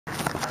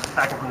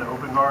attacking from the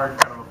open guard,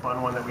 kind of a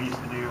fun one that we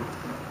used to do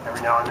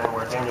every now and then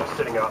where Daniel's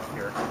sitting up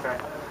here, okay?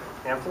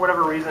 And for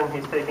whatever reason,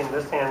 he's taking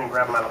this hand and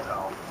grabbing my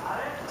lapel.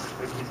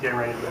 Maybe he's getting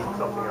ready to do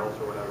something else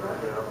or whatever,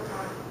 you know?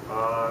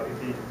 If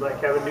you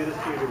let Kevin do this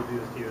to you, he will do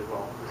this to you as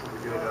well. This is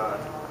a good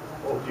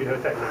old judo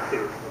technique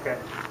too, okay?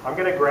 I'm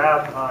gonna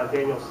grab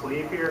Daniel's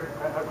sleeve here.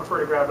 I prefer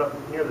to grab it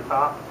up near the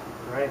top,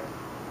 right?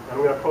 I'm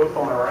going to post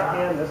on my right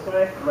hand this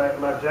way.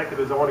 My objective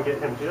is I want to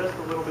get him just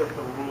a little bit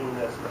to lean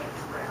this way.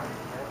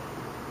 Okay?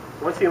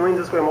 Once he leans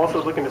this way, I'm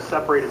also looking to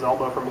separate his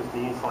elbow from his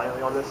knee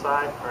slightly on this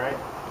side. All right.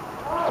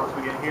 Once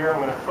we get here, I'm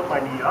going to put my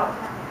knee up.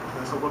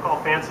 This will look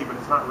all fancy, but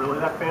it's not really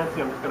that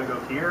fancy. I'm just going to go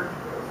here,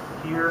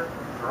 here,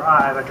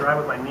 drive. I drive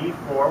with my knee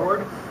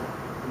forward,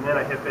 and then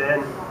I hip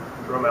in,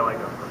 throw my leg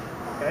over.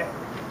 Okay.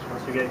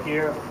 Once we get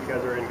here, you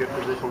guys are in good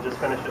position. Just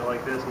finish it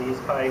like this, knees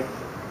tight,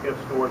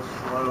 hips forward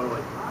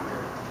slowly.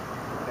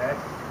 Okay,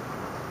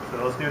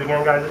 so let's do it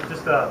again, guys. It's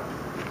just this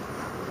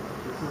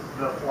is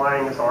the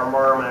flyingest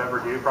armbar I'm gonna ever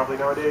do, probably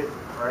nowadays,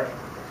 right?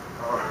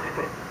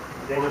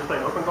 Daniel's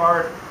playing open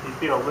guard. He's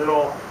being a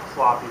little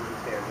sloppy with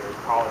his hand here. He's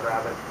collar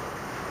grabbing.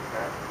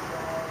 Okay,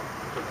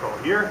 control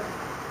here,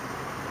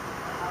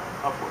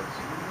 upwards,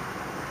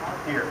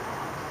 here.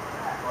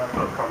 Left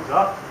foot comes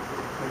up.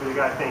 Maybe the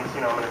guy thinks,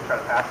 you know, I'm gonna try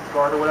to pass this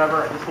guard or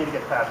whatever. I just need to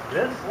get past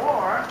this,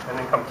 and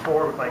then come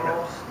forward with my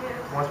hips.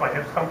 Once my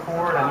hips come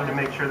forward, I need to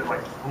make sure that my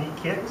knee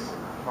kicks,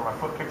 or my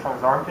foot kicks on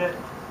his armpit.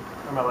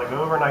 Turn my leg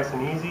over, nice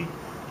and easy.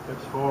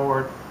 Hips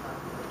forward.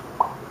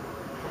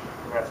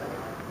 That's it.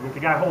 And if the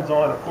guy holds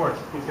on, of course,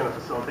 he's going to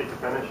facilitate the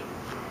finish.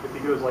 If he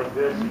goes like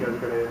this, you guys are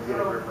going to get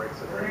a grip break.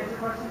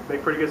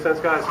 Make pretty good sense,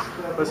 guys?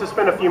 Let's just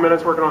spend a few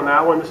minutes working on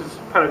that one. This is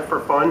kind of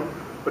for fun,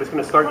 but it's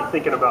going to start you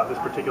thinking about this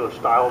particular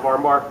style of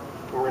armbar.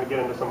 And we're going to get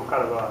into some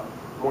kind of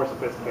more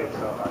sophisticated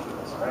stuff after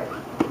this, all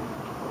right?